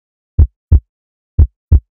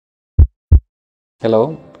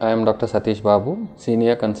Hello, I am Dr. Satish Babu,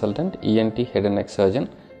 Senior Consultant ENT Head and Neck Surgeon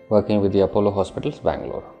working with the Apollo Hospitals,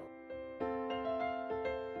 Bangalore.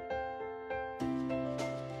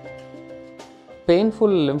 Painful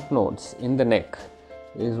lymph nodes in the neck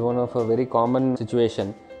is one of a very common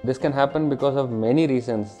situation. This can happen because of many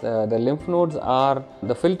reasons. The lymph nodes are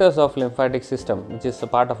the filters of lymphatic system, which is a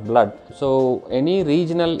part of blood. So any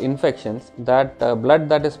regional infections, that blood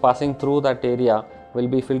that is passing through that area will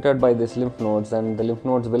be filtered by these lymph nodes, and the lymph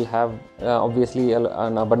nodes will have obviously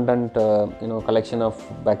an abundant collection of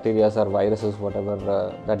bacteria or viruses,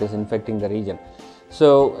 whatever that is infecting the region.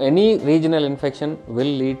 So any regional infection will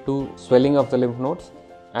lead to swelling of the lymph nodes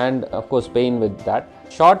and of course pain with that.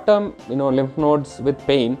 Short term lymph nodes with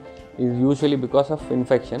pain is usually because of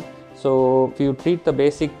infection. So if you treat the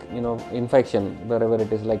basic infection, wherever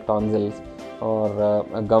it is, like tonsils or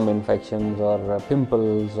gum infections or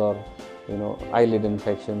pimples or eyelid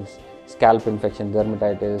infections, scalp infection,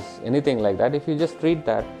 dermatitis, anything like that, if you just treat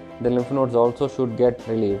that, the lymph nodes also should get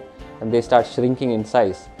relieved and they start shrinking in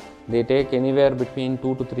size. They take anywhere between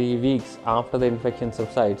 2 to 3 weeks after the infection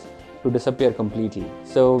subsides to disappear completely.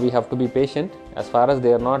 So we have to be patient. As far as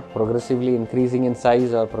they are not progressively increasing in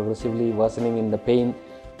size or progressively worsening in the pain,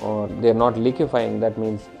 or they are not liquifying, that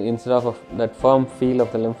means instead of that firm feel of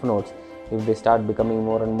the lymph nodes, if they start becoming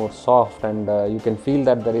more and more soft and you can feel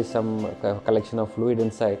that there is some collection of fluid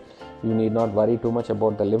inside, you need not worry too much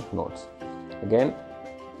about the lymph nodes. Again,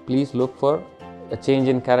 please look for a change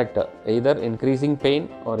in character, either increasing pain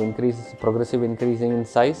or progressive increasing in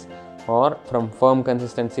size, or from firm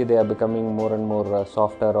consistency they are becoming more and more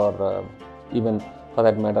softer, or even for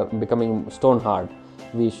that matter becoming stone hard.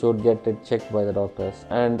 We should get it checked by the doctors.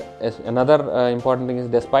 And another important thing is,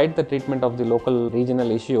 despite the treatment of the local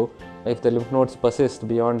regional issue, if the lymph nodes persist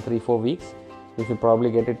beyond 3-4 weeks, you should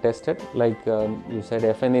probably get it tested. Like you said,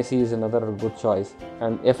 FNAC is another good choice,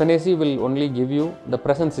 and FNAC will only give you the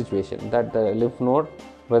present situation, that the lymph node,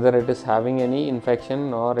 whether it is having any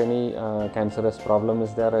infection or any cancerous problem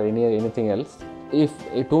is there or anything else. If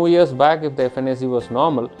 2 years back, if the FNAC was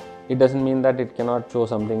normal, it doesn't mean that it cannot show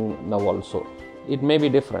something now also. It may be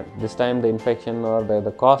different. This time the infection or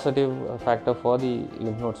the causative factor for the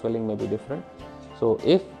lymph node swelling may be different. So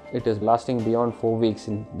if it is lasting beyond 4 weeks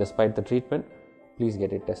despite the treatment, please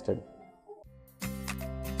get it tested.